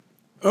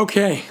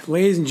Okay,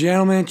 ladies and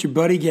gentlemen, it's your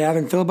buddy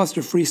Gavin,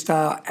 Filibuster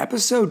Freestyle,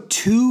 episode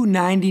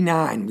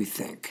 299, we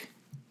think.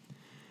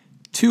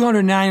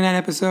 299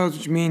 episodes,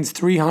 which means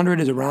 300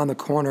 is around the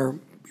corner.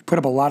 We put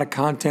up a lot of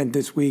content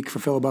this week for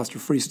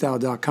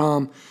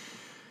filibusterfreestyle.com.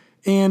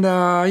 And,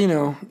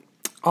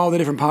 all the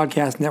different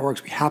podcast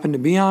networks we happen to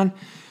be on.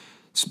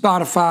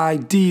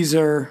 Spotify,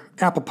 Deezer,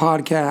 Apple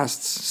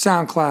Podcasts,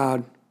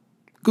 SoundCloud,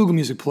 Google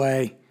Music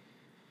Play,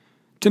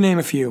 to name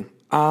a few.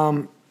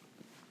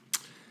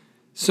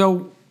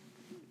 So,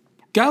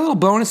 got a little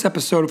bonus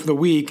episode for the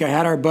week. I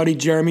had our buddy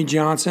Jeremy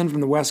Johnson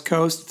from the West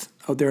Coast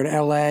out there in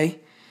LA.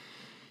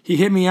 He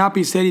hit me up.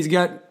 He said he's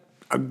got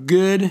a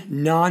good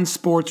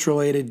non-sports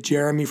related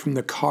Jeremy from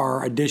the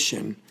Car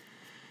edition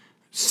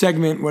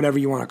segment, whatever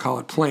you want to call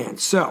it,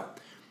 planned. So,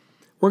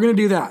 we're going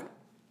to do that.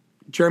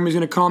 Jeremy's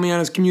going to call me on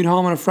his commute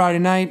home on a Friday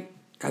night,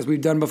 as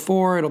we've done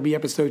before. It'll be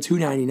episode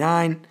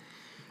 299.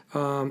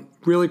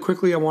 Really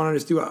quickly, I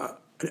wanted to do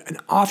an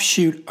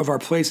offshoot of our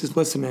places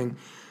listening.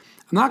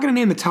 I'm not going to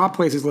name the top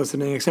places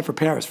listening except for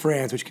Paris,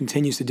 France, which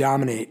continues to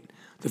dominate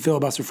the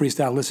Filibuster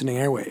Freestyle listening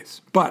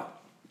airwaves.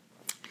 But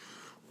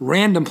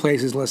random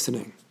places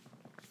listening.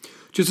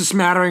 Just a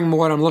smattering of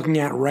what I'm looking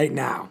at right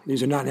now.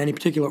 These are not in any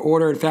particular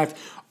order. In fact,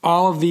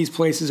 all of these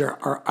places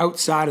are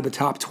outside of the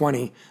top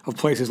 20 of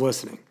places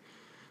listening.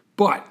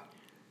 But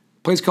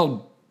a place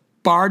called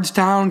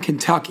Bardstown,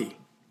 Kentucky.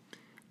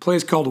 A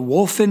place called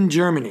Wolfen,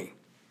 Germany.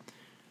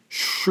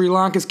 Sri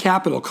Lanka's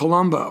capital,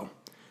 Colombo.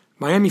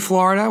 Miami,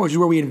 Florida, which is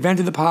where we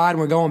invented the pod, and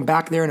we're going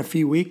back there in a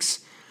few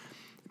weeks.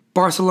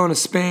 Barcelona,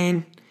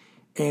 Spain,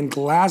 and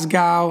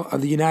Glasgow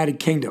of the United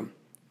Kingdom.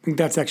 I think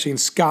that's actually in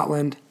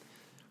Scotland.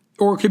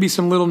 Or it could be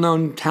some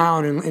little-known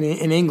town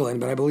in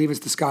England, but I believe it's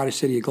the Scottish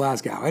city of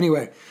Glasgow.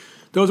 Anyway,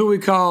 those are what we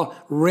call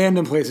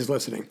random places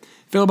listening.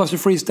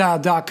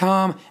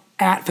 FilibusterFreestyle.com,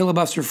 at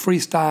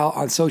FilibusterFreestyle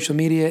on social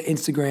media,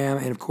 Instagram,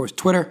 and, of course,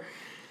 Twitter.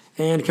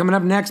 And coming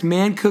up next,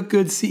 Man Cook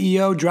Good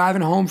CEO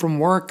driving home from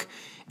work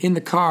in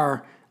the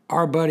car,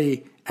 our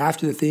buddy,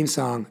 after the theme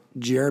song,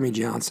 Jeremy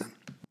Johnson.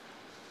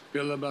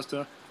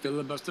 Filibuster,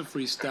 filibuster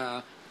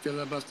freestyle.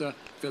 Filibuster,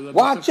 filibuster.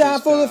 Watch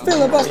out for the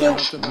filibuster.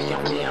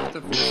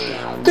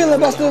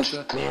 Filibuster.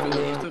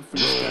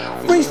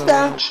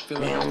 Freestyle.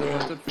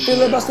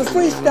 Filibuster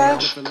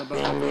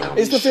freestyle.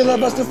 It's the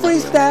filibuster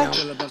freestyle.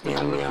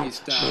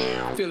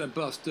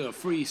 Filibuster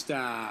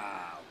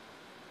freestyle.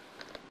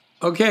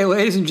 Okay,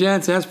 ladies and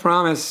gents, as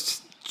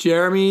promised,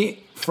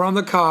 Jeremy from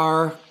the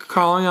car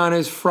calling on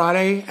his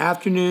Friday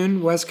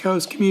afternoon West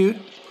Coast commute.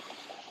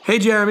 Hey,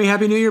 Jeremy,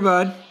 Happy New Year,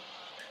 bud.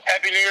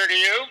 Happy New Year to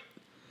you.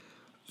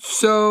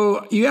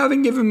 So you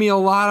haven't given me a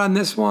lot on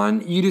this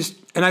one.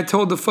 And I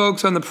told the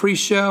folks on the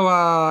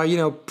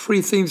pre-show,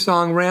 pre-theme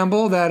song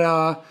ramble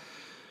that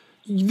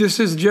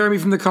this is Jeremy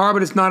from the car,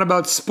 but it's not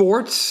about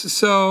sports.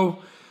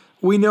 So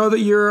we know that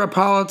you're a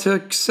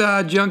politics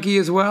junkie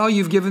as well.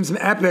 You've given some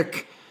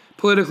epic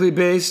politically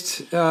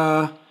based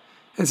and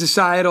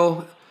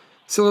societal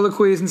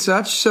soliloquies and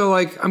such. So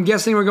I'm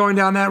guessing we're going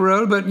down that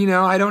road, but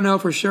I don't know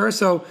for sure.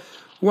 So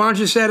why don't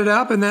you set it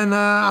up, and then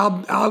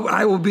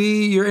I will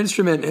be your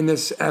instrument in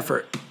this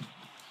effort.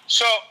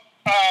 So,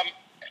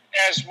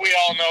 as we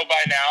all know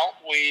by now,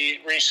 we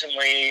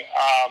recently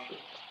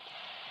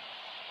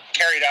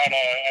carried out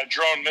a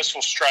drone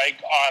missile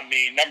strike on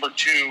the number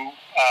 2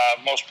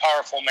 most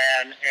powerful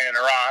man in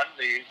Iran,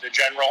 the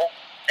general,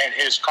 and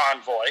his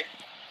convoy.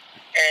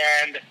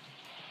 And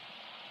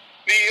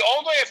the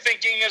old way of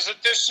thinking is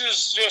that this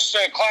is just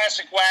a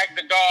classic wag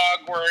the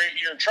dog, where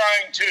you're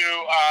trying to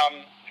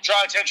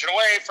draw attention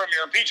away from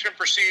your impeachment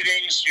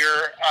proceedings,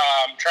 you're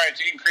trying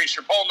to increase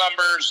your poll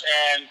numbers,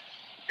 and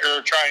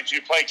you're trying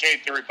to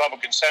placate the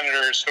Republican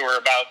senators who are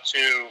about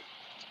to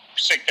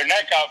stick their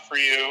neck out for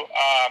you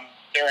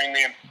during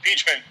the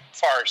impeachment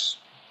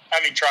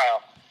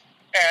trial.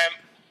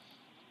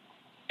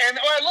 And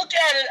when I look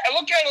at it a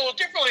little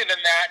differently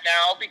than that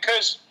now,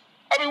 because,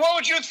 what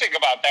would you think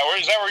about that?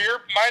 Is that where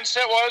your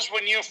mindset was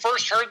when you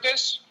first heard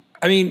this?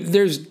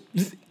 There's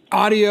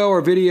audio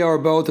or video or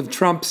both of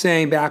Trump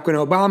saying back when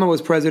Obama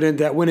was president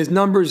that when his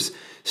numbers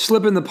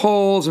slip in the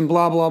polls and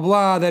blah, blah,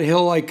 blah, that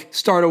he'll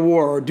start a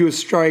war or do a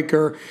strike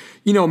or,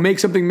 make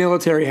something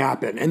military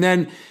happen. And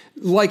then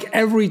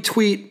every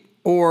tweet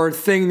or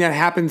thing that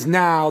happens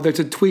now, there's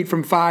a tweet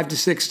from 5 to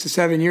 6 to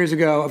 7 years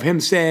ago of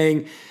him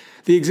saying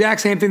the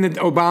exact same thing that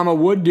Obama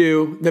would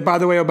do, that, by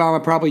the way,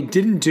 Obama probably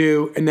didn't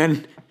do, and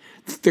then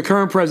the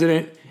current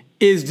president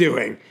is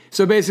doing.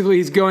 So basically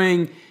he's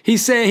doing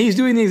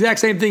the exact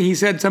same thing he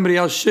said somebody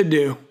else should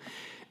do.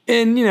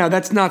 And,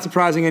 that's not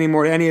surprising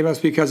anymore to any of us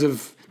because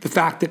of the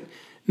fact that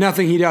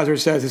nothing he does or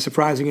says is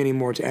surprising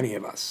anymore to any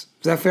of us.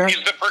 Is that fair?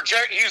 He's the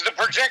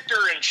projector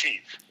in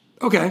chief.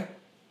 Okay.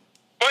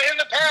 But in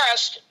the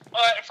past,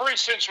 for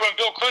instance, when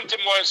Bill Clinton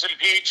was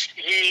impeached,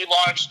 he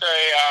launched a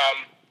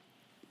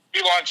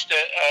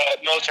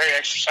military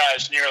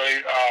exercise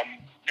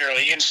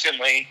nearly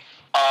instantly.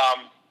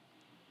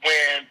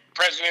 When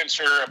presidents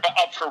are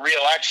up for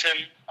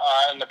re-election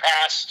in the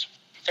past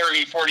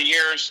 30, 40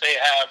 years, they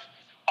have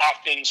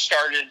often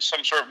started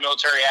some sort of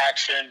military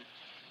action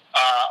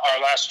Our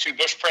last two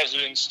Bush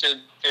presidents did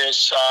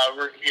this,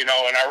 in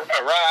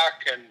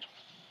Iraq,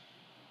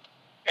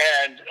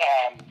 and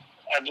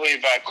I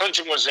believe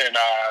Clinton was in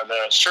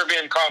the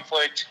Serbian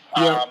conflict.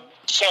 Yeah.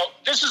 So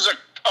this is a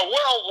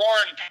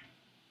well-worn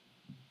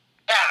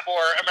path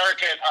for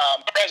American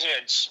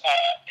presidents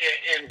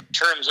in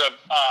terms of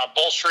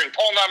bolstering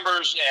poll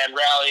numbers and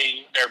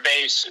rallying their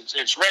base.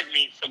 It's red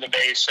meat for the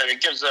base, and it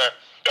gives the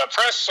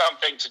press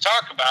something to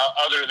talk about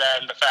other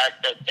than the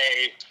fact that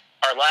they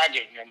are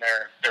lagging in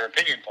their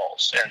opinion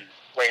polls and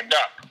lame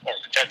duck, or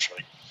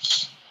potentially.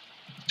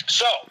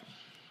 So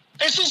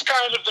this is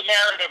kind of the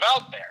narrative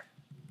out there.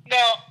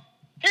 Now,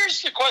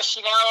 here's the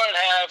question I would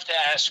have to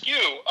ask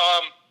you.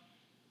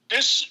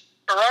 This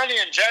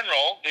Iranian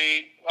general,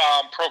 the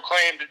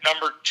proclaimed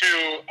number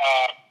 2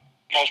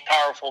 most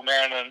powerful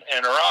man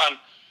in Iran,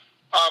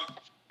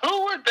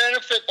 who would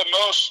benefit the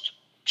most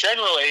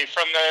generally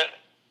from the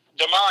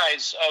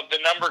demise of the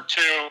number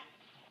 2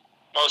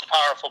 most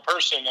powerful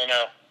person in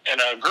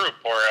a group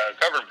or a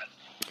government?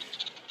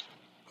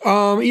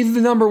 Either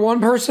the number 1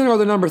 person or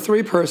the number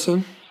 3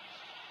 person.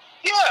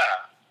 Yeah.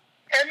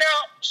 And now,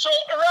 so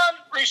Iran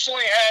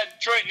recently had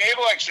joint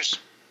naval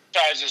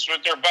exercises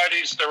with their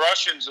buddies, the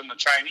Russians and the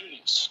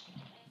Chinese.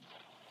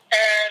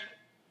 And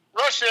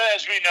Russia,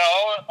 as we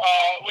know,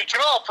 we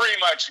can all pretty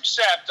much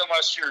accept,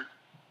 unless you're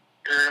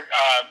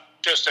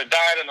just a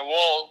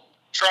dyed-in-the-wool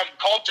Trump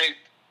cult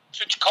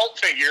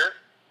figure,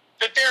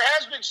 that there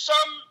has been some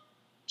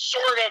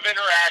sort of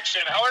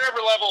interaction,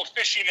 however level of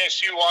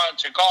fishiness you want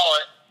to call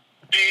it.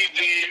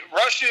 The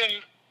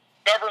Russian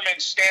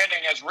government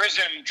standing has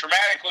risen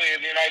dramatically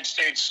in the United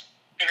States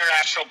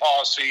international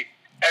policy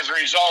as a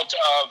result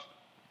of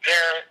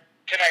their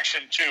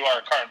connection to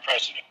our current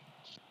president.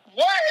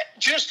 What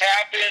just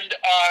happened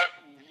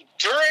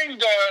during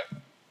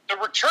the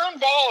return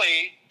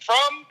volley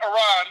from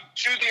Iran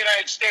to the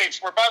United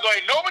States, where, by the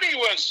way, nobody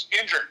was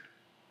injured?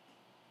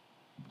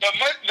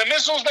 The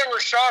missiles that were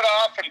shot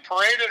off and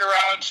paraded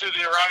around to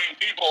the Iranian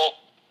people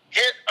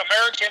hit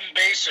American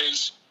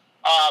bases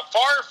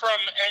far from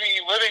any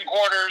living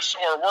quarters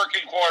or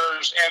working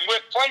quarters, and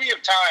with plenty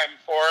of time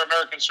for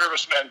American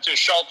servicemen to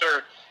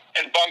shelter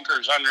in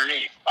bunkers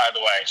underneath, by the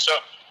way. So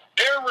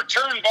their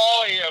return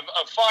volley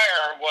of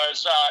fire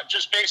was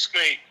just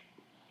basically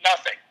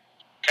nothing.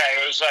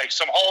 Okay, it was like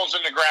some holes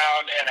in the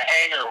ground and a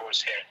hangar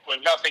was hit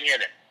with nothing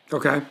in it.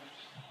 Okay.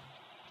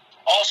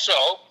 Also,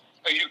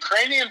 a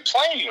Ukrainian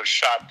plane was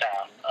shot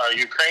down, a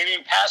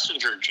Ukrainian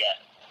passenger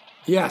jet.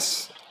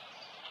 Yes.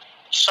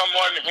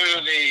 Someone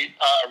who the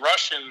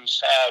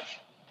Russians have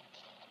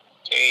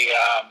a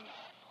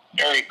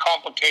very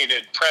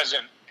complicated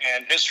present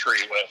and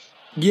history with.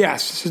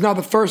 Yes. This is not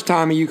the first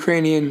time a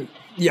Ukrainian.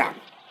 Yeah.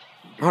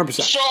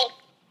 100%. So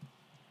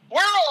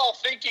we're all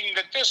thinking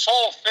that this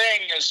whole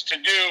thing is to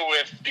do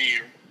with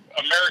the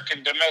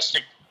American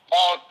domestic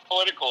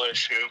political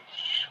issue.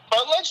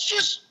 But let's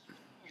just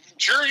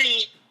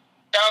journey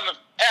down the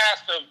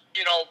path of,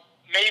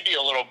 maybe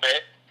a little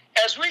bit,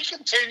 as we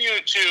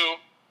continue to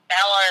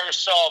ally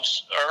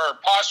ourselves or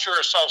posture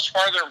ourselves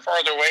farther and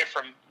farther away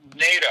from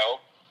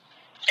NATO,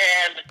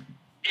 and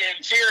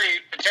in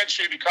theory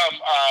potentially become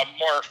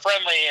more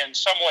friendly in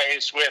some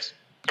ways with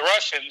the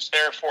Russians,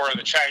 therefore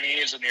the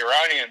Chinese and the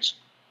Iranians.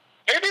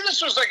 Maybe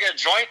this was like a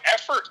joint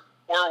effort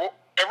where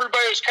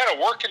everybody was kind of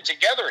working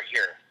together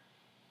here.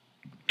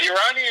 The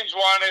Iranians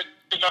wanted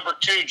the number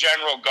 2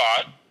 general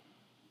gone.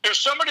 There's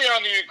somebody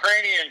on the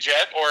Ukrainian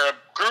jet, or a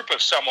group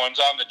of someone's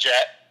on the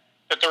jet,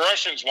 that the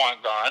Russians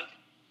want gone.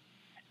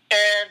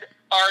 And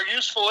our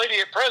useful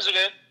idiot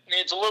president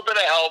needs a little bit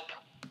of help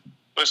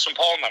with some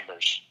poll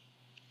numbers.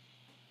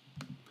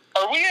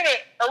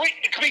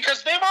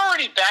 Because they've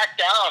already backed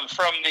down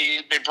from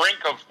the brink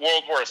of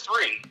World War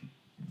III.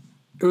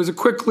 It was a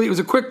quick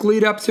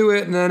lead up to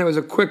it, and then it was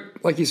a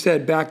quick, like you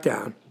said, back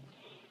down.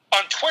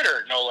 On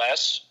Twitter, no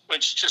less,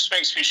 which just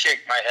makes me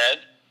shake my head.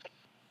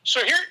 So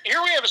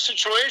here we have a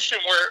situation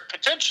where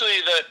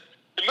potentially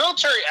the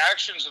military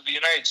actions of the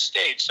United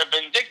States have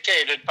been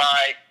dictated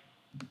by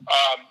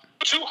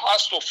 2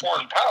 hostile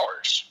foreign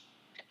powers.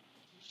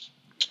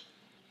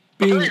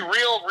 A very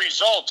real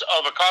result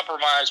of a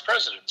compromised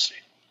presidency.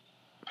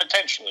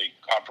 Potentially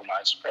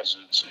compromised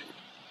presidency.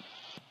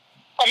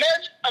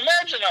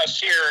 Imagine us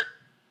here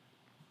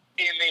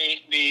in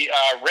the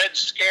Red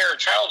Scare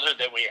childhood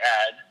that we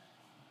had,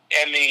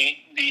 and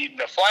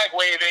the flag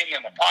waving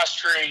and the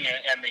posturing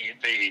and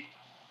the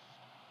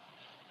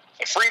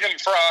freedom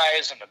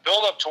fries and the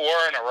build up to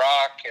war in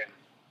Iraq, and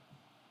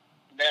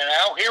then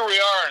now here we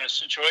are in a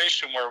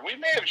situation where we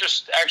may have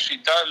just actually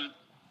done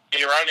the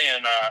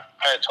Iranian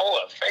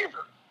Ayatollah a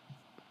favor.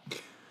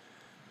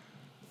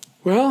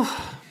 Well,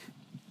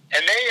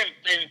 and they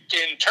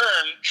in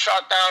turn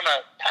shot down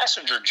a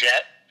passenger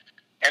jet,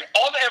 and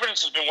all the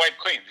evidence has been wiped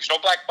clean. There's no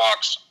black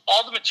box.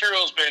 All the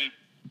material has been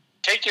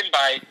taken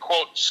by,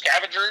 quote,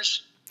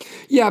 scavengers.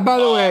 Yeah, by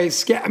the way,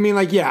 it's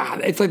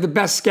like the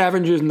best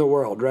scavengers in the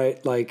world,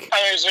 right? Like,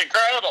 it's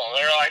incredible.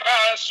 They're like,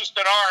 oh, that's just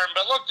an arm,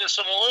 but look, there's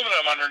some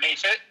aluminum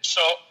underneath it.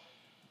 So,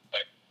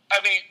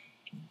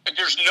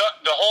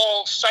 the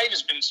whole site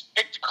has been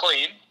picked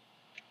clean.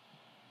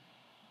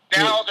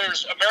 Now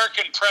there's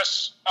American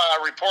press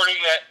reporting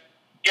that,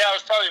 it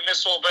was probably a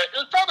missile, but it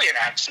was probably an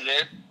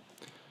accident.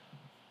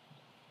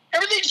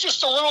 Everything's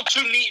just a little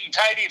too neat and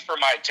tidy for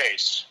my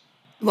taste.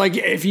 Like,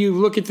 if you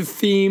look at the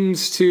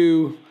themes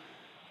to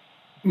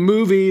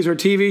movies or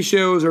TV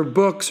shows or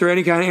books or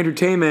any kind of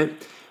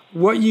entertainment,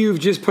 what you've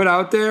just put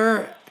out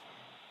there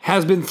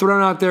has been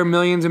thrown out there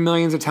millions and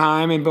millions of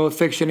times in both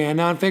fiction and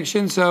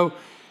nonfiction. So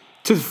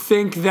to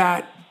think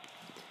that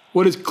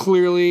what is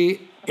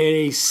clearly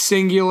a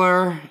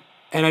singular,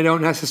 and I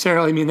don't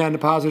necessarily mean that in a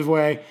positive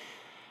way,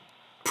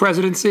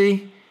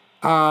 presidency,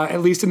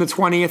 at least in the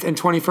 20th and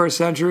 21st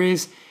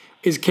centuries,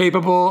 is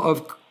capable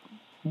of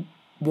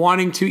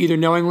wanting to either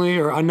knowingly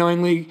or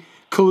unknowingly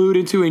collude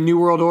into a new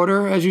world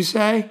order, as you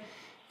say,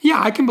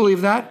 I can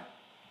believe that.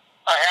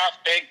 A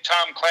half-baked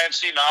Tom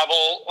Clancy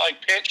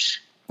novel-like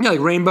pitch. Yeah,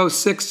 like Rainbow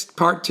Six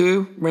Part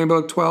 2,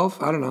 Rainbow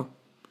 12, I don't know.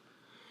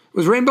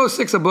 Was Rainbow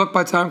Six a book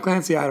by Tom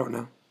Clancy? I don't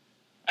know.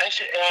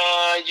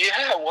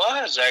 It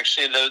was,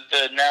 actually,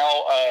 the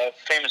now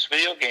famous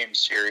video game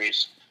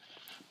series.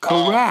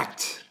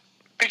 Correct.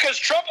 Because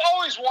Trump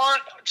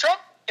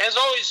has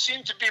always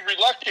seemed to be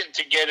reluctant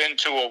to get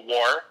into a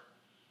war.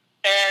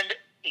 And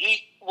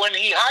when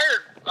he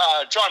hired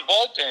John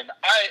Bolton,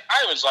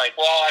 I was like,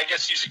 well, I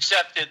guess he's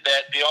accepted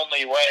that the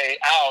only way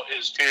out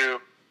is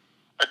to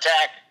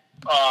attack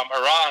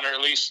Iran, or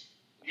at least,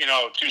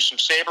 do some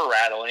saber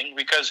rattling,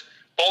 because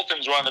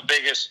Bolton's one of the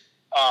biggest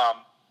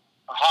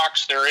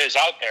hawks there is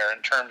out there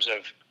in terms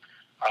of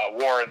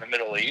war in the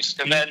Middle East.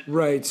 And then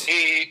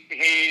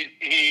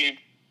he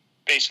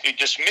basically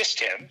dismissed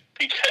him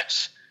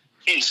because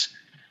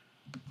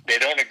they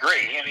don't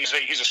agree, and he's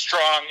a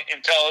strong,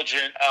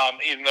 intelligent,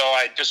 even though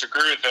I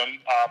disagree with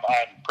him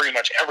on pretty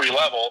much every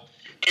level,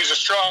 he's a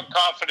strong,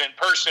 confident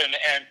person,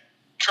 and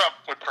Trump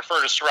would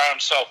prefer to surround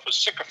himself with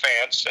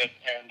sycophants and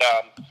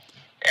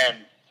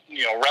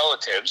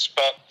relatives.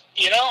 But,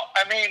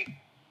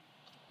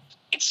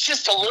 it's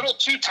just a little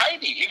too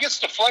tidy. He gets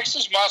to flex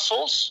his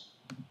muscles.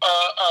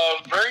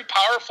 A very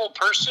powerful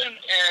person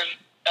in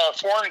a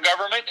foreign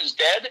government is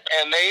dead,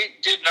 and they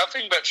did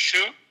nothing but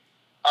shoot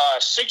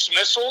 6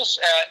 missiles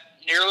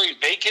at nearly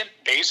vacant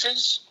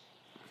bases.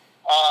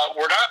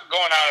 We're not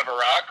going out of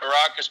Iraq.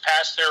 Iraq has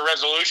passed their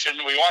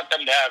resolution. We want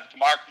them to have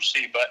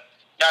democracy, but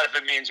not if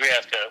it means we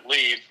have to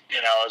leave,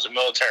 as a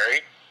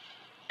military.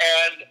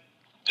 And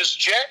this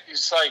jet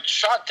is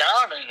shot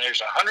down, and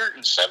there's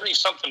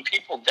 170-something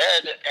people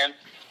dead. And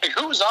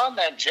who was on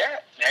that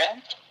jet,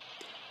 man?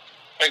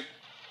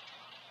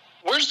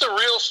 Where's the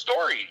real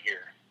story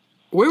here?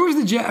 Where was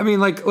the jet? I mean,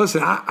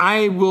 listen,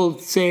 I will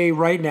say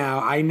right now,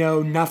 I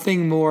know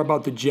nothing more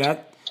about the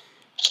jet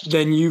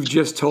than you've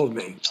just told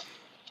me.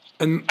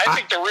 And I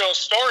think the real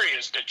story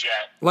is the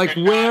jet.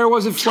 Where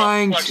was it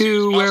flying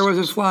to? Where was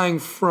it flying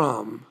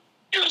from?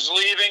 It was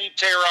leaving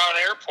Tehran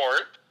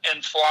Airport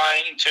and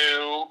flying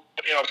to,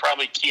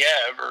 probably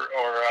Kiev or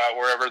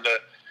wherever the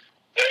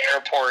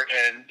airport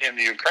in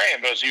the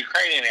Ukraine. But it was a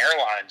Ukrainian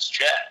Airlines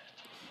jet.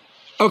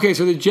 Okay,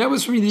 so the jet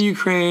was from the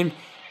Ukraine.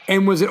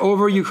 And was it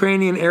over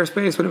Ukrainian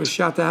airspace when it was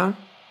shot down?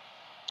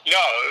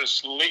 No, it was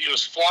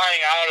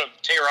flying out of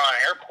Tehran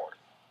Airport.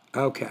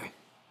 Okay.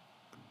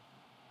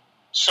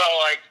 So,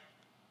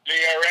 the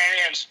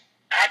Iranians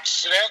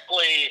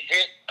accidentally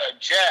hit a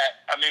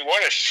jet. I mean,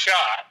 what a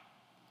shot.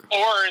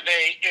 Or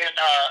they,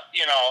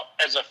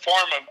 as a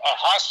form of a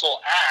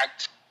hostile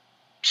act,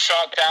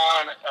 shot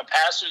down a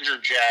passenger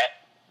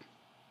jet,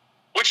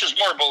 which is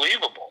more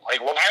believable.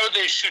 Why would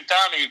they shoot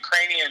down a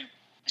Ukrainian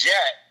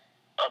jet,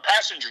 a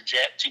passenger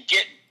jet, to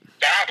get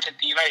back at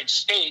the United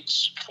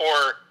States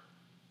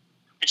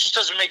it just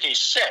doesn't make any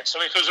sense. I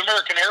mean, if it was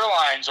American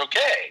Airlines,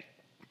 okay,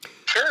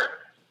 sure.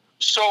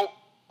 So,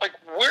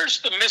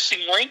 where's the missing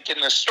link in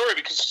this story?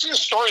 Because this is a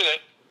story that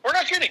we're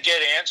not going to get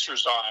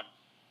answers on.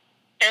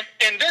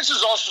 And this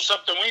is also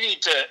something we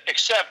need to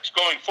accept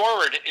going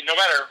forward, no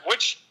matter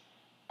which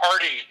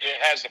party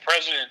has the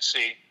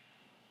presidency.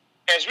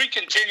 As we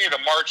continue to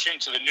march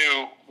into the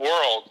new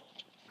world,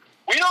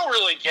 we don't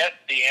really get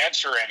the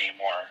answer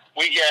anymore.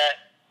 We get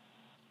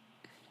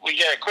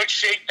a quick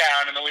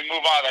shakedown, and then we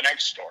move on to the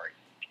next story.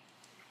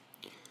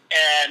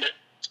 And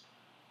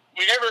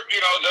we never,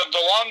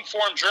 the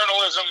long-form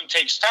journalism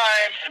takes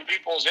time, and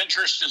people's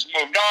interest is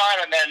moved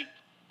on, and then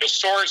the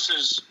source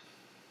is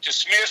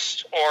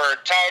dismissed or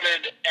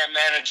touted, and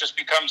then it just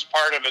becomes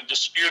part of a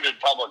disputed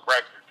public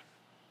record.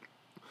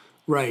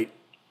 Right.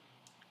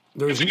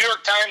 If the New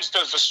York Times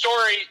does the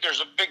story, there's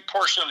a big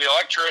portion of the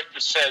electorate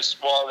that says,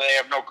 well, they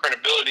have no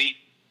credibility,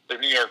 the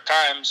New York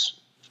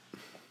Times.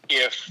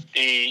 If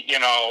the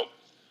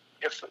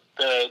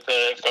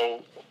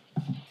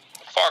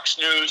Fox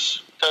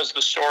News does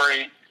the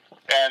story,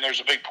 and there's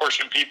a big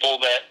portion of people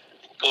that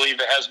believe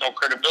it has no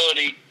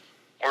credibility,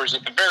 or is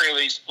at the very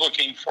least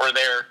looking for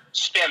their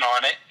spin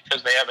on it,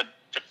 because they have a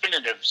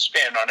definitive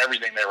spin on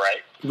everything they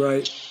write.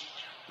 Right.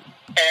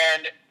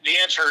 And the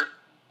answer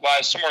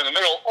lies somewhere in the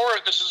middle, or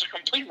this is a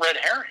complete red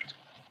herring.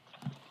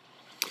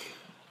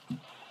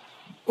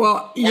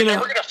 Well, We're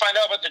never going to find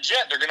out about the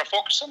jet. They're going to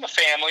focus on the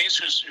families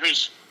who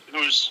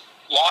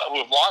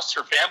have lost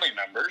their family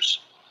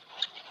members.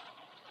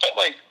 But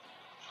like,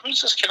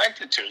 who's this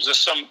connected to? Is this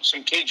some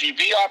KGB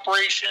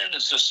operation?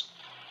 Is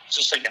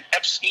this like an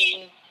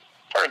Epstein,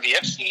 part of the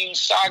Epstein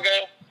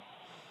saga?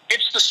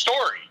 It's the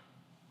story.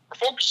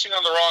 We're focusing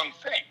on the wrong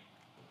thing.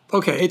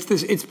 Okay,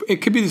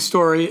 it could be the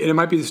story, and it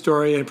might be the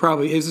story, and it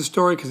probably is the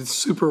story because it's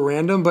super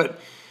random. But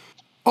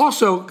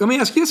also, let me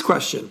ask you this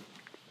question.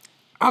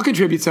 I'll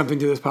contribute something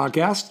to this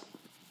podcast.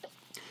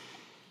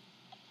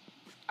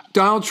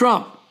 Donald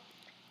Trump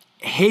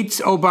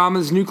hates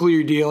Obama's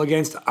nuclear deal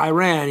against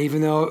Iran,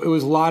 even though it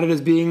was lauded as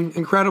being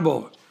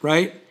incredible,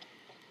 right?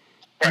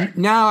 Right.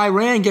 Now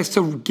Iran gets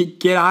to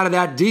get out of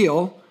that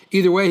deal.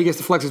 Either way, he gets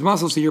to flex his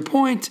muscles, to your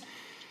point.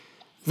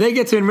 They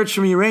get to enrich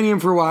from uranium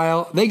for a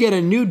while. They get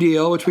a new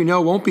deal, which we know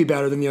won't be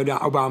better than the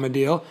Obama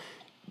deal.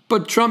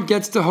 But Trump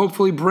gets to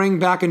hopefully bring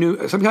back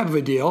some type of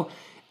a deal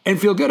and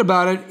feel good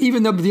about it,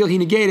 even though the deal he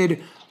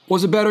negated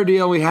was a better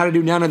deal. We had to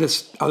do none of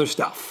this other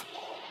stuff,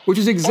 which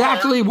is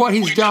exactly what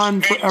he's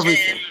done for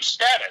everything.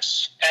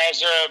 Status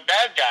as a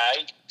bad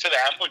guy to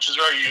them, which is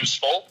very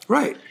useful.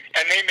 Right.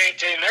 And they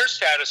maintain their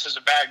status as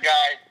a bad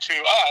guy to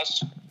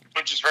us,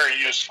 which is very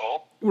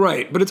useful.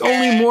 Right, but it's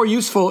only more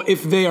useful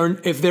if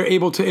they're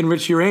able to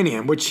enrich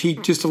uranium, which he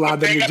just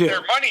allowed them to do. They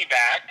got their money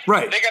back.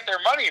 Right. They got their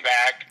money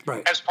back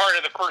as part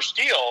of the first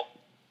deal.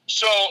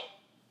 So,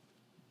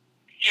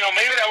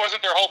 maybe that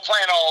wasn't their whole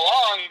plan all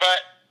along, but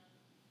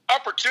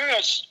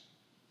opportunists,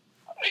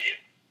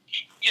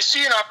 you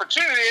see an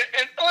opportunity,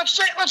 and let's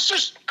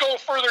just go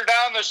further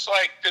down this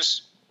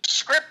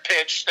script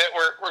pitch that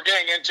we're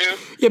getting into.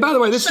 Yeah, by the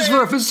way, this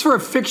is for a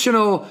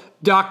fictional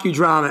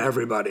docudrama,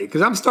 everybody,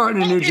 because I'm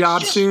starting a new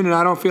job soon, and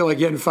I don't feel like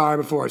getting fired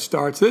before it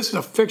starts. This is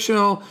a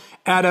fictional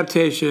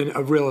adaptation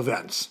of real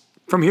events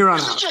from here on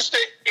out. This is just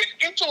an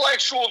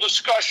intellectual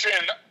discussion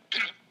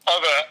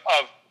of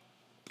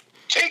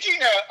taking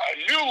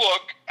a new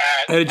look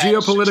at a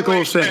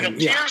geopolitical thing. It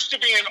appears to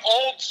be an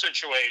old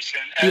situation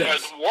and a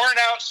worn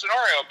out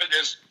scenario, but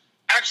is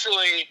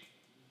actually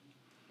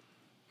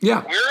we're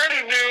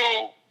in a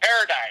new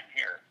paradigm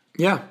here.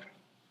 Yeah.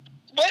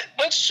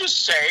 Let's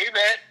just say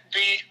that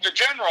the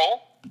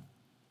general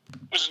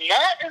was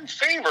not in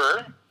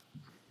favor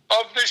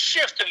of this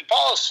shift in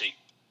policy.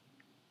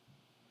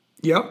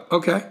 Yep.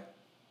 Okay.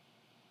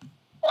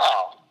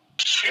 Oh,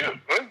 shoot.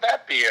 Wouldn't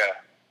that be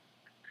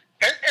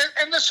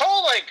and this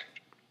whole,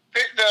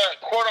 the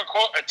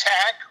quote-unquote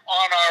attack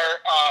on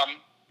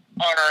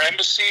our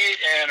embassy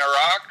in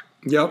Iraq?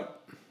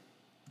 Yep.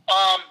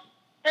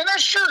 And that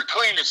sure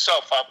cleaned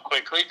itself up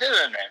quickly,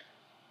 didn't it?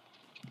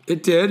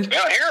 It did. We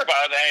don't hear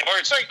about it anymore.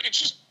 It's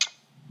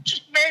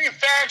just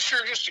manufacture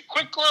just a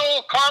quick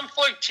little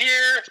conflict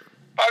here.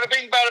 Bada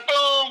bing, bada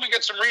boom. We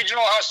get some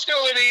regional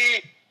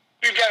hostility.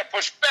 We've got to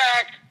push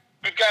back.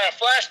 We've got a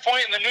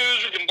flashpoint in the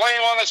news. We can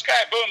blame on this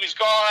guy. Boom, he's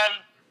gone.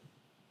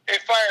 They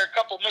fire a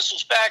couple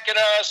missiles back at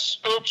us.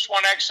 Oops,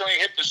 one accidentally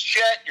hit this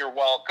jet. You're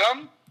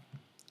welcome.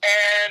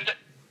 And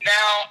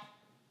now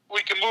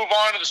we can move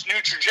on to this new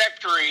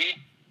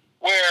trajectory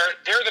where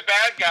they're the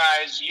bad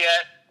guys,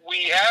 yet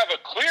we have a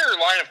clear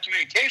line of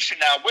communication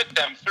now with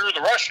them through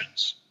the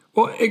Russians.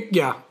 Well,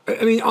 yeah.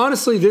 I mean,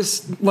 honestly,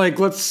 this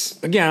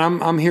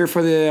I'm here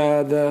for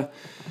the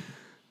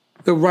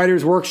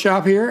writer's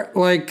workshop here.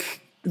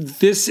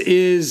 This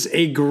is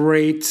a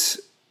great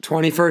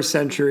 21st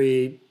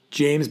century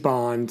James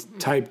Bond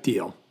type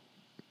deal.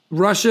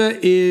 Russia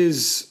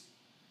is,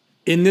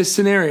 in this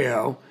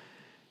scenario,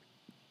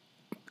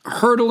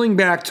 hurtling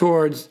back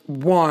towards,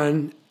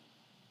 one,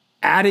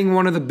 adding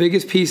one of the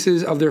biggest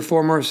pieces of their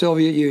former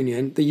Soviet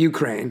Union, the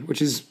Ukraine, which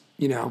is,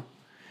 they've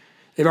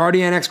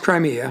already annexed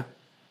Crimea.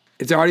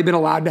 It's already been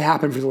allowed to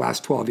happen for the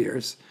last 12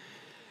 years.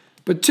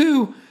 But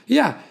two,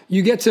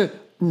 you get to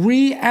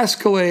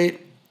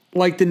re-escalate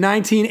like the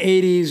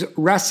 1980s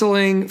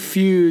wrestling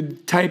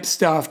feud type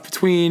stuff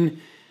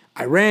between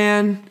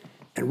Iran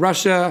and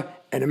Russia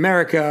and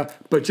America.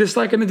 But just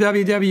like in the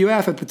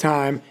WWF at the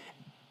time,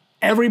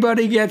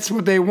 everybody gets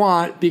what they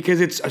want because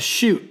it's a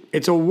shoot.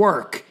 It's a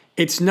work.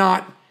 It's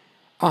not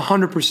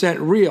 100%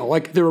 real.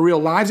 There are real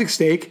lives at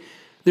stake.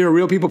 There are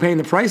real people paying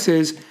the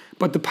prices,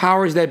 but the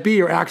powers that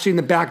be are actually in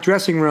the back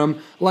dressing room,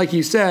 like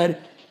you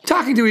said,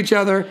 talking to each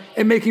other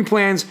and making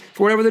plans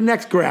for whatever the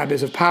next grab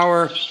is of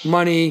power,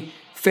 money,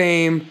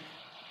 fame,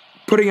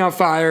 putting out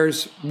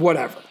fires,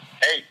 whatever.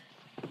 Hey,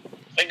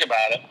 think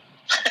about it.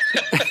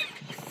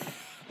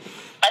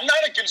 I'm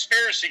not a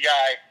conspiracy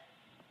guy,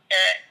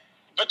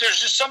 but there's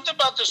just something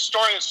about this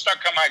story that's stuck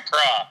on my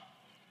craw.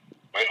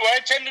 What I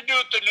tend to do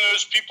with the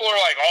news, people are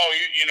like, "Oh,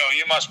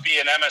 you must be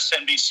an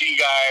MSNBC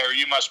guy, or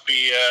you must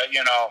be,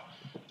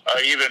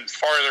 even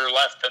farther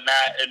left than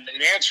that." And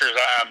the answer is,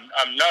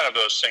 I'm none of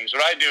those things.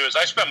 What I do is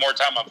I spend more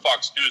time on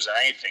Fox News than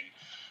anything,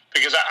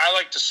 because I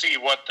like to see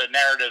what the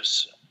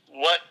narratives,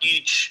 what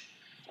each,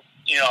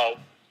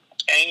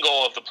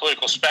 angle of the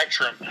political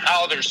spectrum,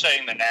 how they're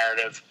saying the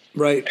narrative.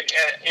 Right.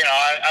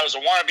 I was a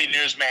wannabe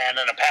newsman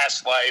in a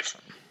past life.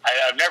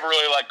 I've never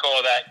really let go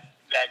of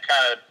that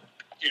kind of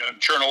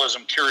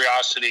journalism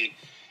curiosity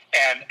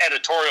and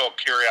editorial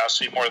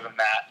curiosity more than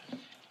that.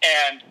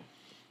 And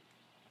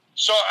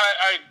so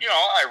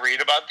I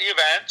read about the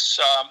events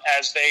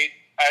as they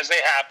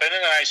happen,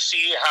 and I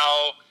see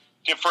how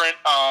different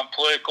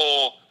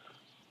political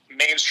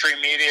mainstream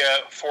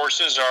media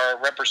forces are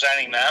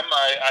representing them.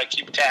 I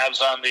keep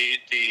tabs on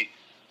the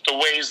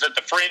ways that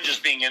the fringe is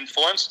being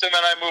influenced, and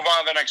then I move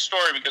on to the next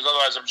story because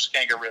otherwise I'm just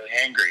going to get really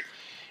angry.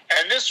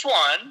 And this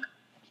one,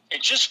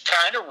 it just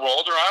kind of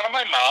rolled around in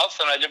my mouth,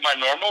 and I did my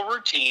normal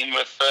routine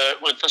with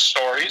the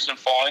stories and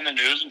following the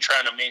news and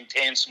trying to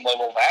maintain some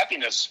level of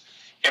happiness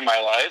in my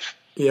life.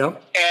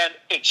 Yep. And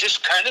it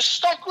just kind of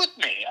stuck with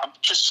me. I'm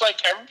just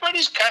like,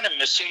 everybody's kind of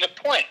missing the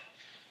point.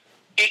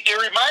 It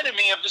reminded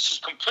me of, this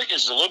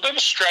is a little bit of a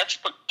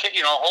stretch, but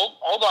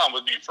hold on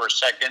with me for a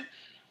second.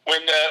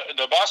 When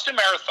the Boston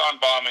Marathon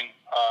bombing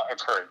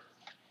occurred,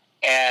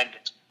 and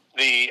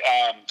the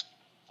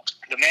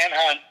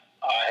manhunt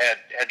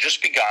had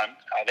just begun,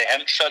 they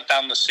hadn't shut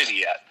down the city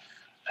yet.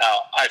 Now,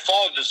 I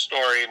followed this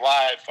story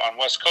live on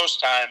West Coast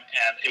time,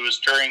 and it was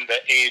during the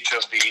age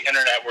of the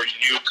internet where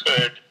you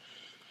could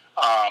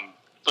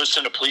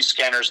listen to police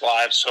scanners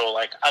live. So,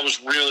 I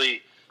was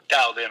really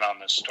dialed in on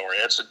this story.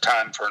 That's a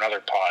time for another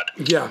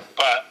pod. Yeah.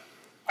 But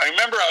I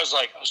remember I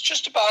was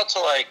just about to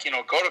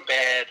go to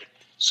bed.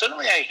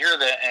 Suddenly I hear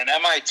that an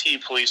MIT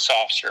police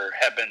officer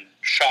had been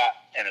shot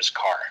in his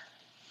car.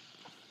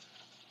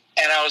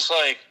 And I was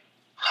like,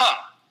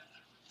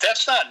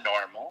 that's not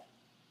normal.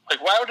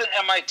 Why would an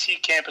MIT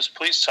campus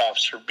police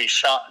officer be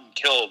shot and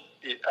killed?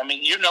 I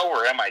mean,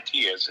 where MIT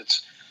is.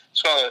 It's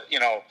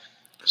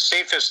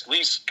safest,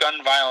 least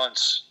gun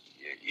violence,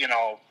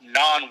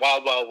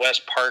 non-Wild Wild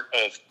West part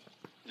of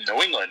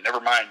New England,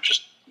 never mind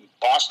just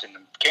Boston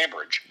and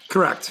Cambridge.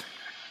 Correct.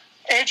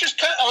 And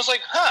I was like,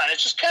 and it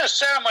just kind of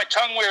sat on my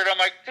tongue weird. I'm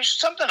like, there's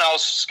something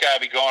else that's got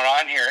to be going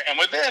on here. And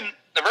within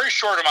a very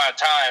short amount of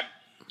time,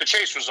 the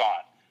chase was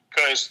on,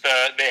 because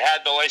they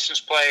had the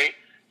license plate,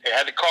 they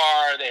had the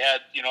car, they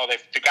had,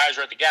 the guys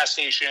were at the gas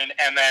station,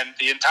 and then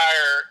the entire,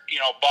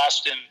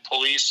 Boston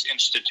police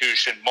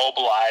institution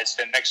mobilized.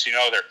 And next thing you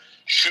know, they're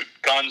shooting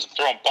guns and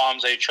throwing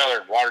bombs at each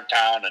other in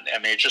Watertown. And I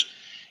mean, it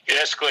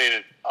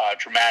escalated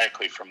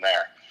dramatically from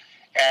there.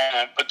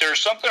 But there's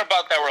something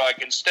about that where,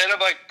 instead of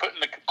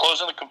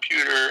closing the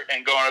computer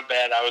and going to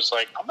bed, I was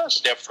like, I'm going to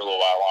stay up for a little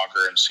while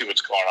longer and see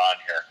what's going on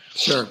here.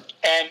 Sure.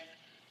 And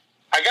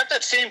I got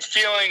that same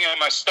feeling in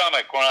my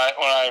stomach when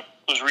I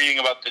was reading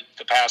about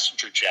the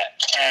passenger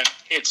jet. And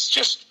it's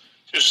just,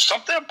 there's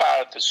something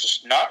about it that's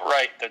just not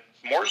right, that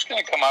more is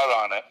going to come out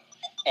on it.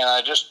 And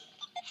I just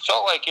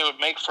felt like it would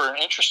make for an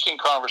interesting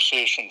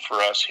conversation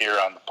for us here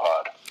on the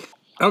pod.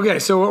 Okay,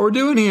 so what we're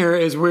doing here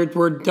is we're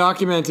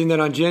documenting that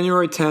on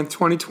January 10th,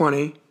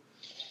 2020,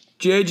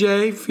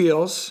 JJ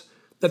feels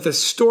that the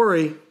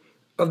story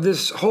of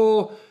this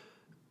whole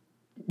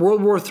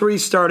World War III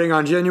starting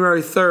on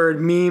January 3rd,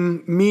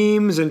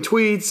 memes and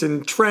tweets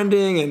and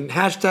trending and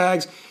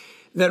hashtags,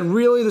 that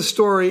really the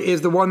story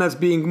is the one that's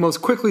being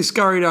most quickly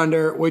scurried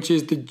under, which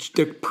is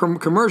the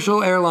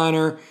commercial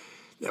airliner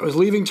that was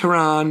leaving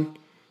Tehran,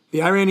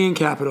 the Iranian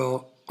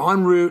capital,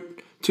 en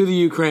route to the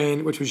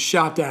Ukraine, which was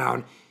shot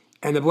down.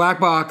 And the black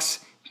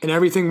box and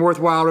everything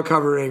worthwhile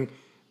recovering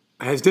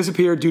has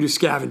disappeared due to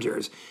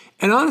scavengers.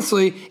 And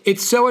honestly,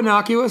 it's so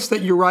innocuous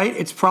that you're right.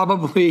 It's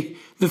probably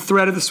the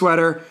thread of the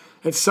sweater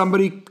that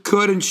somebody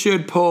could and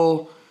should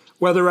pull,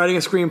 whether writing a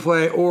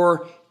screenplay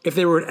or if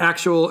they were an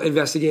actual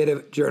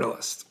investigative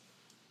journalist.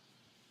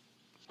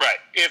 Right.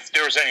 If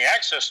there was any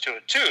access to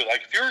it, too.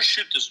 If you were to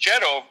shoot this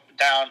jet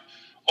down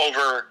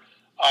over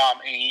an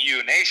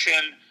EU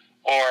nation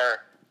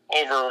or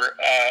over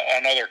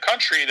another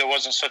country that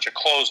wasn't such a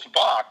closed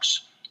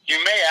box,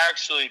 you may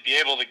actually be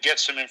able to get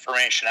some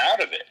information out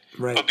of it.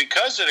 Right. But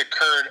because it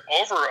occurred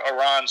over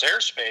Iran's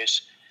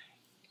airspace,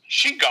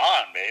 she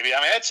gone, baby. I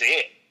mean, that's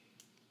it.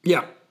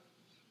 Yeah.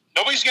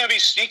 Nobody's going to be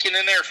sneaking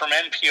in there from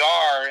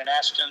NPR and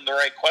asking the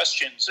right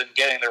questions and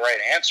getting the right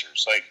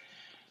answers.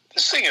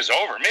 This thing is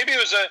over. Maybe it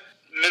was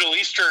a Middle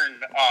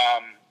Eastern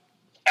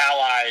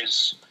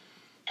allies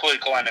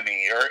political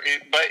enemy,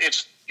 but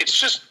it's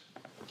just.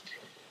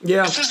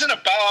 Yeah. This isn't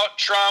about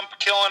Trump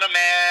killing a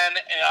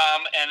man,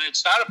 and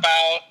it's not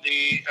about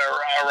the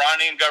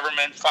Iranian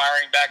government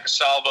firing back a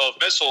salvo of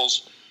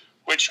missiles,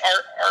 which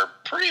are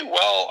pretty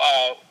well,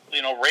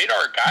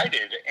 radar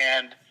guided,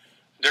 and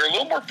they're a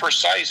little more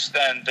precise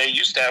than they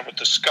used to have with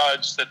the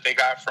Scuds that they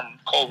got from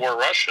Cold War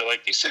Russia.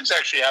 These things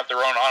actually have their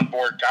own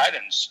onboard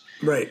guidance.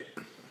 Right.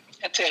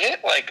 And to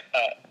hit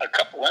a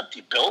couple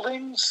empty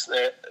buildings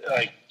that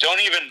don't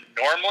even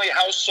normally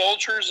house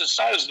soldiers, it's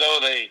not as though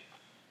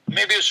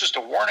maybe it's just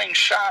a warning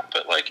shot,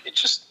 but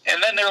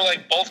and then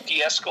they're both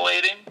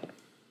de-escalating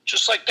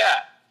just like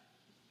that.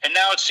 And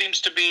now it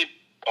seems to be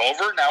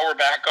over. Now we're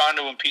back on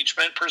to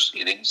impeachment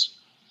proceedings.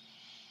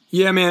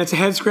 Yeah, man, it's a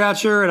head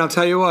scratcher, and I'll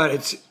tell you what,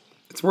 it's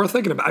worth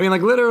thinking about. I mean,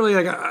 literally,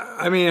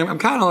 I'm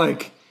kind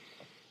of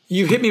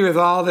you hit me with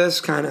all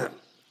this kind of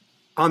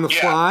on the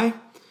fly,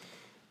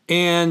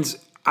 and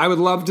I would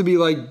love to be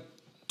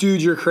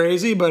dude, you're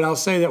crazy. But I'll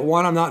say that,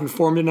 one, I'm not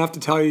informed enough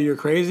to tell you you're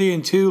crazy.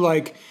 And two,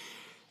 like,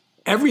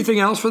 everything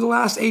else for the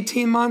last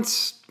 18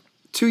 months,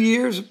 2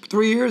 years,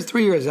 3 years,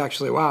 3 years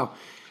actually, wow.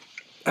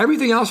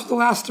 Everything else for the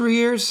last 3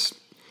 years,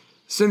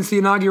 since the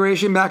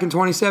inauguration back in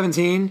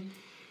 2017,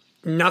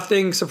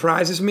 nothing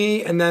surprises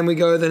me. And then we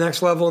go to the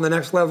next level and the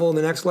next level and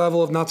the next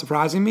level of not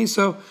surprising me.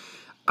 So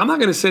I'm not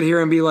going to sit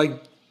here and be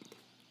like,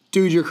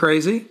 dude, you're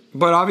crazy.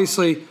 But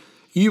obviously,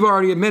 you've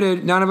already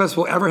admitted none of us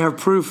will ever have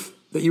proof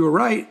that you were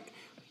right.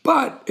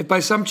 But if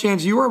by some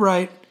chance you were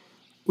right,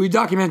 we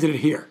documented it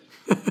here.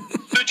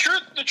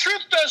 The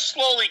truth does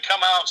slowly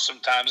come out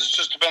sometimes. It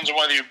just depends on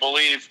whether you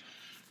believe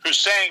who's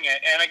saying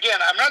it. And again,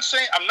 I'm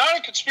not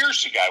a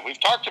conspiracy guy. We've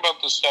talked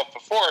about this stuff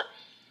before.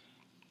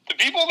 The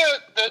people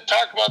that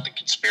talk about the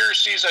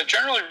conspiracies, I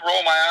generally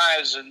roll my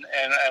eyes and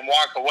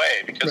walk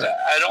away because Right.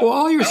 I don't. Well,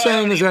 all you're I don't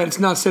saying have is any- that it's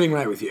not sitting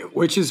right with you,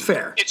 which is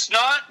fair. It's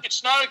not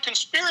a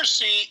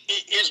conspiracy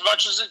as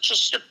much as it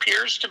just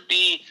appears to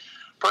be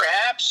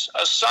perhaps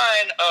a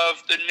sign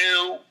of the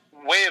new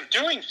way of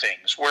doing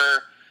things,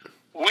 where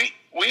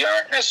we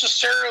aren't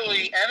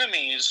necessarily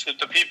enemies with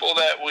the people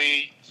that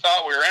we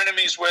thought we were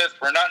enemies with.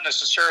 We're not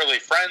necessarily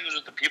friends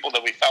with the people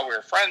that we thought we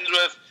were friends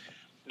with.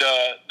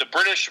 The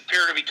British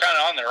appear to be kind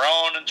of on their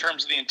own in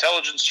terms of the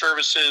intelligence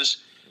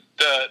services.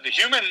 The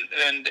human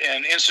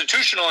and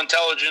institutional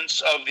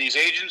intelligence of these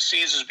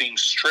agencies is being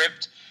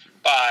stripped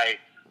by,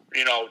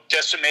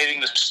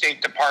 decimating the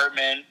State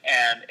Department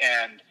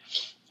and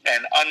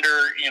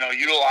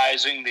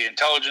utilizing the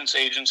intelligence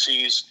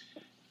agencies.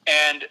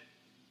 And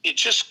it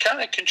just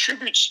kind of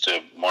contributes to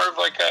more of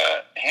like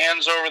a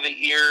hands over the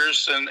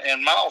ears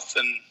and mouth.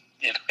 And,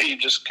 you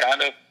just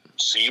kind of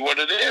see what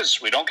it is.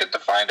 We don't get to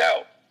find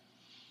out.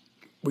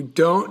 We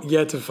don't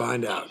get to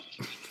find out.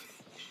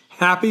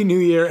 Happy New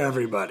Year,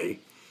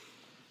 everybody.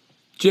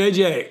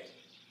 JJ,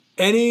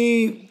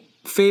 any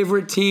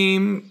favorite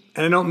team,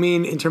 and I don't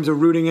mean in terms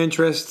of rooting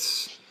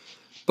interests,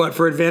 but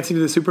for advancing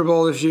to the Super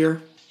Bowl this year?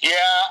 Yeah,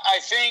 I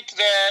think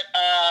that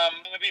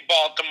it's going to be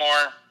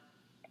Baltimore.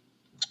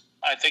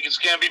 I think it's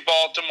going to be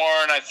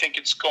Baltimore, and I think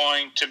it's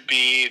going to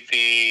be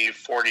the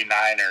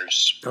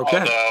 49ers. Okay.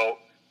 Although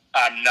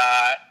I'm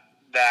not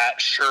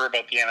that sure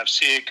about the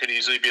NFC. It could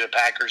easily be the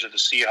Packers or the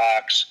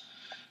Seahawks.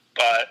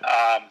 But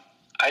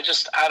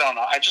I don't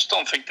know. I just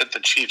don't think that the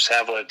Chiefs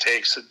have what it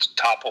takes to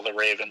topple the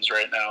Ravens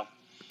right now.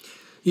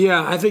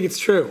 Yeah, I think it's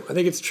true. I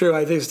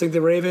just think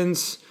the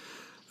Ravens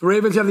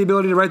have the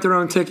ability to write their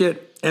own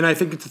ticket, and I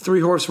think it's a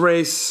three-horse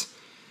race.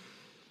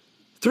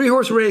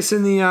 Three-horse race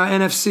in the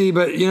NFC,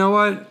 but you know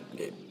what?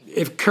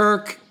 If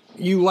Kirk,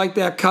 you like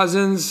that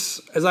Cousins,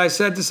 as I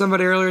said to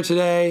somebody earlier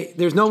today,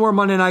 there's no more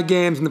Monday night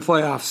games in the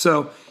playoffs,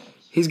 so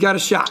he's got a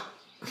shot.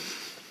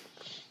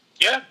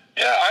 Yeah,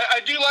 I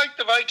do like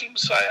the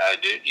Vikings. I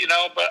do,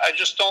 but I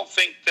just don't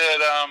think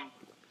that.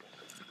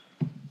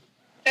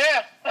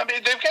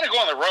 They've got to go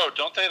on the road,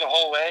 don't they, the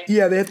whole way?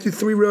 Yeah, they have to do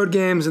 3 road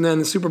games and then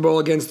the Super Bowl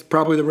against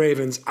probably the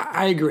Ravens.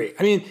 I agree.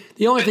 I mean,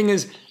 the only thing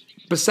is,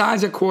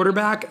 besides a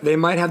quarterback, they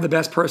might have the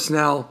best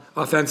personnel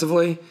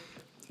offensively,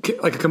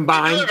 like a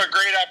combined. They do have a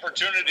great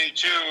opportunity,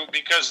 too,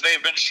 because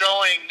they've been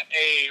showing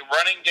a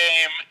running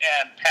game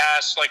and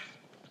pass,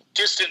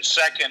 distant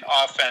second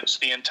offense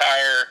the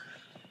entire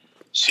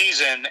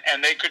season,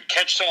 and they could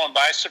catch someone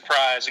by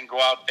surprise and go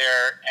out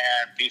there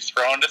and be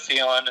thrown to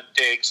Thielen and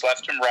Diggs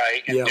left and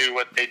right and do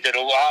what they did a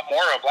lot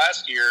more of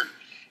last year,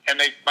 and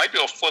they might be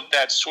able to flip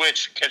that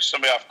switch, catch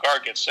somebody off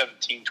guard, get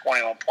 17,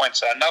 21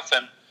 points out of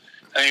nothing.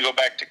 Then you go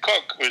back to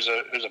Cook, who's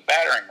a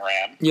battering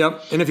ram.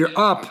 Yep, and if you're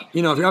up, if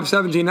you're up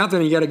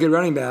 17-0, you got a good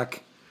running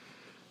back.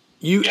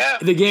 You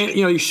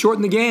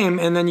shorten the game,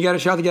 and then you got a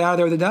shot to get out of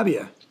there with a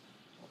W.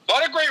 A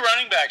lot of great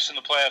running backs in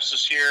the playoffs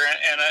this year,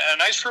 and a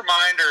nice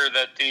reminder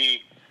that the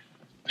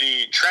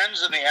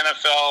trends in the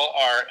NFL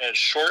are as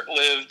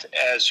short-lived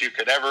as you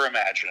could ever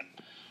imagine.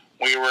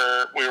 We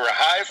were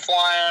high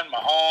flying,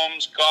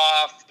 Mahomes,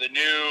 Goff, the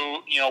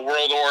new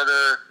world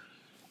order,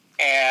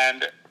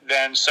 and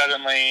then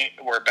suddenly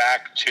we're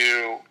back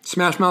to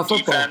smash mouth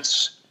football.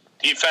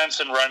 Defense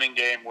and running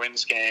game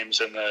wins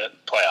games in the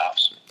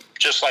playoffs,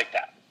 just like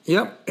that.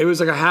 Yep, it was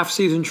like a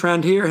half-season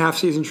trend here,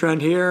 half-season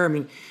trend here. I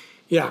mean,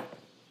 yeah.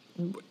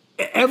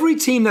 Every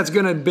team that's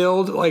going to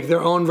build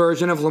their own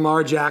version of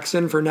Lamar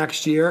Jackson for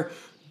next year,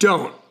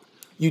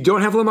 you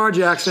don't have Lamar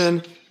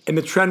Jackson, and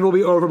the trend will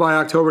be over by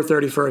October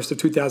 31st of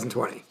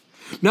 2020.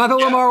 Not that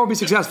Lamar will be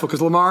successful,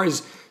 because Lamar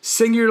is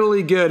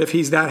singularly good if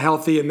he's that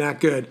healthy and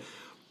that good.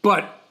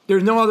 But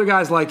there's no other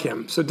guys like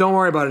him, so don't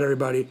worry about it,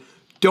 everybody.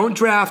 Don't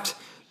draft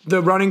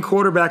the running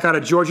quarterback out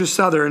of Georgia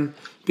Southern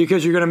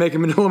because you're going to make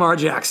him into Lamar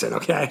Jackson,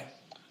 okay?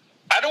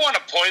 I don't want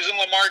to poison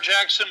Lamar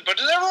Jackson, but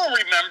does everyone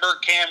remember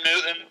Cam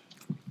Newton?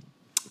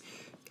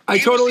 I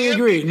totally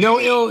agree. No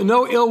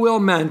ill will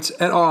meant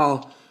at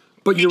all.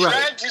 But you're right. He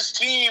dragged his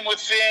team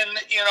within,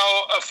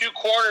 a few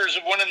quarters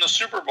of winning the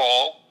Super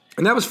Bowl.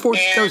 And that was 4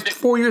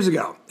 years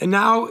ago. And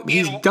now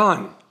he's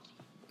done.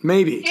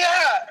 Maybe. Yeah.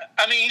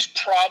 He's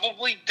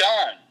probably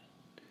done.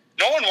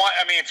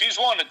 If he's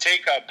willing to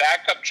take a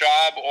backup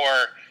job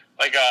or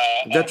like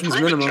a Veterans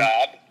proven minimum.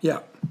 job, Yeah.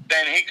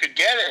 then he could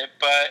get it.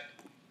 But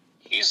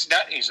he's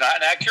not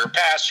an accurate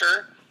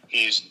passer.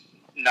 He's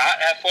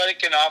not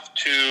athletic enough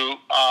to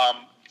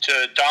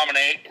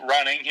dominate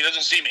running. He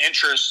doesn't seem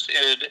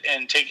interested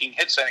in taking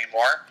hits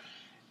anymore,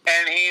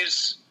 and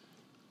he's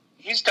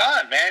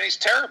done, man. He's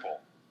terrible.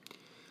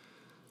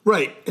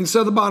 Right. And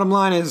so the bottom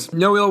line is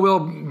no ill will,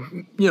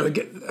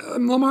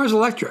 Lamar's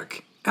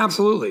electric.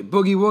 Absolutely.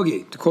 Boogie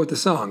woogie, to quote the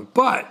song.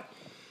 But,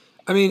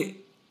 I mean,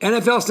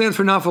 NFL stands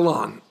for not for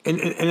long in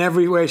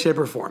every way, shape,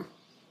 or form.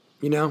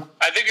 You know?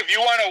 I think if you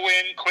want to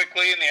win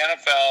quickly in the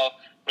NFL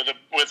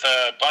with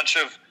a bunch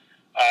of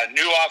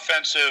new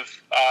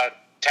offensive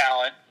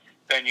talent,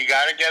 then you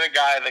got to get a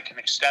guy that can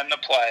extend the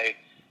play,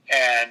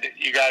 and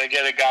you got to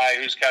get a guy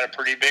who's got a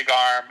pretty big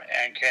arm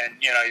and can,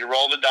 you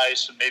roll the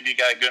dice and maybe you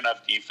got a good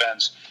enough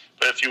defense.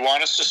 But if you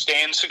want to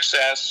sustain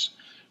success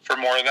for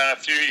more than a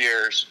few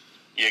years,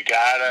 you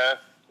got to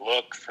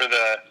look for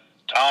the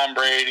Tom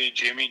Brady,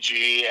 Jimmy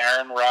G,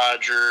 Aaron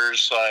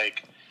Rodgers.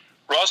 Like,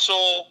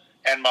 Russell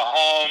and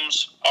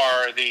Mahomes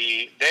are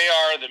the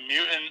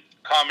mutant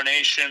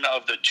combination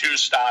of the two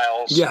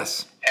styles.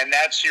 Yes. And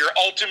that's your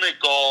ultimate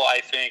goal, I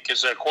think,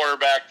 is a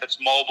quarterback that's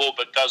mobile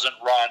but doesn't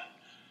run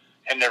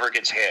and never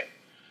gets hit.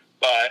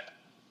 But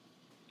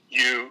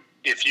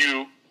if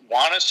you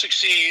want to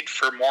succeed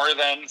for more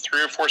than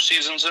 3 or 4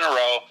 seasons in a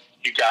row,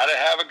 you got to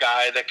have a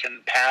guy that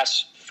can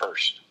pass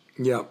first.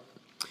 Yeah.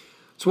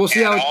 So we'll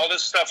see and how all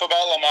this stuff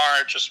about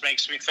Lamar just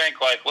makes me think,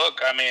 like,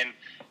 look, I mean,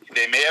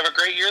 they may have a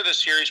great year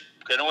this year. He's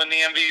going to win the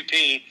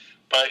MVP.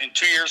 But in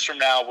 2 years from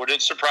now, would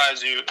it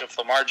surprise you if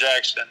Lamar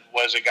Jackson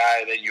was a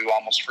guy that you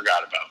almost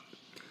forgot about?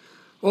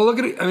 Well,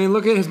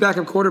 look at his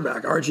backup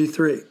quarterback,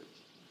 RG3.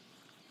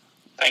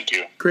 Thank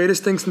you.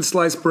 Greatest thing since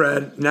sliced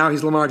bread. Now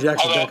he's Lamar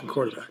Jackson's Although, backup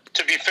quarterback.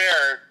 To be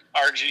fair,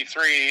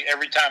 RG3,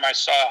 every time I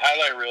saw a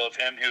highlight reel of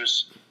him, he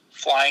was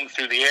flying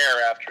through the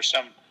air after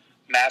some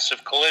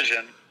massive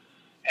collision.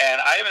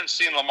 And I haven't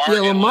seen Lamar Yeah,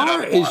 get Lamar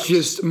lit up is once.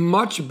 just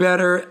much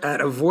better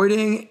at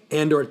avoiding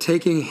and or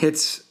taking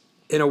hits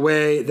in a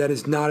way that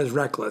is not as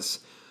reckless.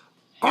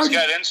 He's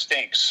got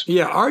instincts.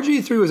 Yeah,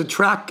 RG3 was a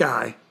track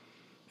guy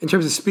in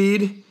terms of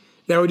speed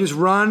that would just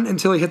run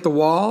until he hit the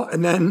wall,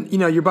 and then,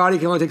 your body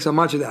can only take so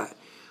much of that.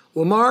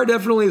 Lamar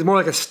definitely is more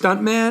like a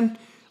stunt man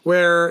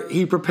where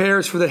he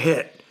prepares for the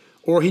hit,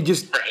 or he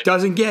just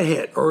doesn't get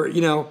hit, or,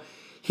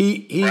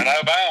 he Run out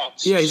of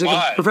bounds. Yeah, he's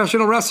like a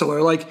professional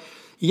wrestler. Like,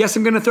 yes,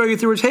 I'm going to throw you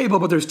through a table,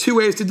 but there's 2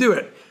 ways to do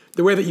it.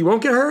 The way that you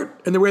won't get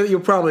hurt and the way that you'll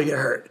probably get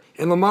hurt.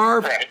 And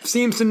Lamar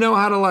seems to know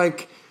how to,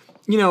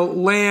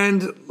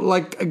 land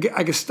like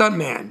a stunt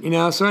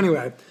man, So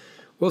anyway,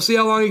 we'll see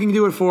how long he can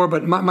do it for,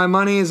 but my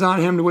money is on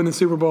him to win the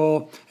Super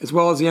Bowl as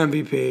well as the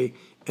MVP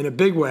in a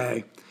big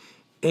way.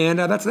 And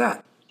that's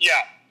that. Yeah.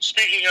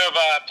 Speaking of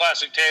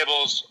plastic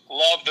tables,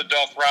 love the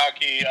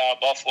Dothraki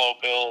Buffalo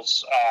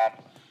Bills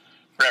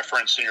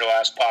reference in your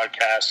last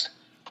podcast.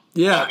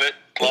 Yeah.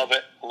 Love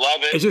it.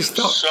 It just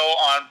felt so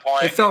on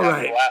point. It felt I'm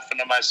right. laughing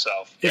to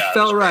myself. It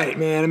felt right,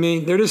 man. I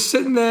mean, they're just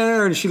sitting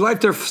there, and she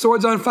lights their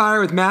swords on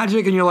fire with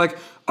magic, and you're like,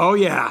 oh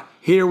yeah,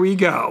 here we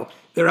go.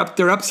 They're up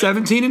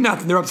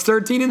 17-0. They're up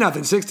 13-0,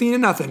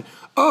 16-0.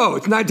 Oh,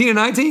 it's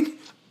 19-19.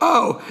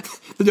 Oh,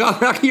 the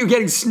Dothraki are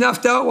getting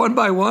snuffed out one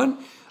by one.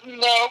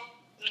 Nope,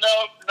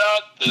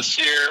 not this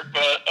year.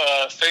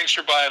 But thanks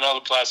for buying all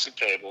the plastic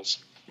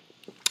tables.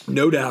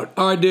 No doubt.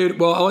 All right, dude.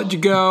 Well, I'll let you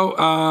go.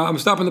 I'm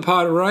stopping the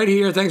pod right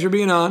here. Thanks for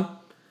being on.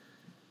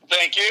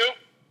 Thank you.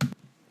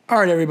 All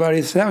right,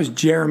 everybody. So that was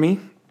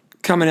Jeremy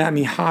coming at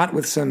me hot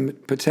with some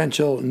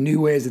potential new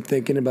ways of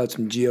thinking about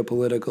some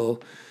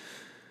geopolitical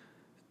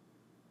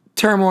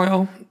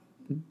turmoil,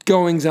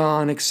 goings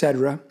on,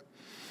 etc.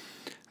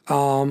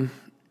 Been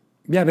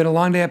a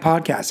long day of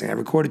podcasting. I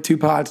recorded 2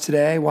 pods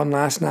today, 1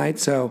 last night.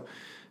 So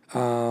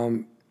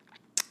kind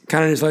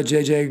of just let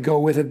JJ go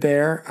with it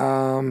there.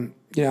 I'm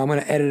going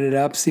to edit it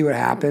up, see what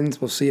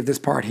happens. We'll see if this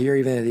part here,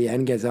 even at the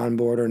end, gets on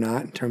board or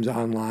not in terms of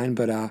online.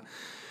 But,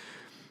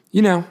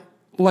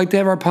 like to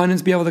have our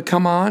pundits be able to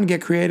come on, get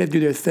creative,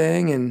 do their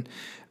thing, and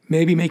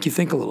maybe make you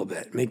think a little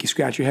bit, make you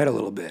scratch your head a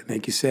little bit,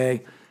 make you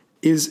say,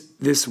 is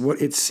this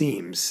what it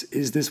seems?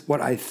 Is this what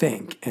I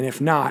think? And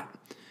if not,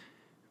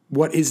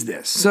 what is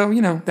this? So,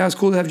 that was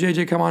cool to have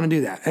JJ come on and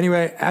do that.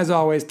 Anyway, as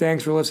always,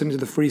 thanks for listening to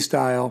the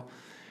Freestyle.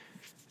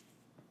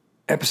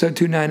 Episode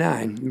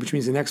 299, which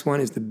means the next one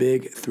is the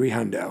big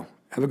 300.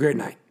 Have a great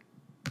night.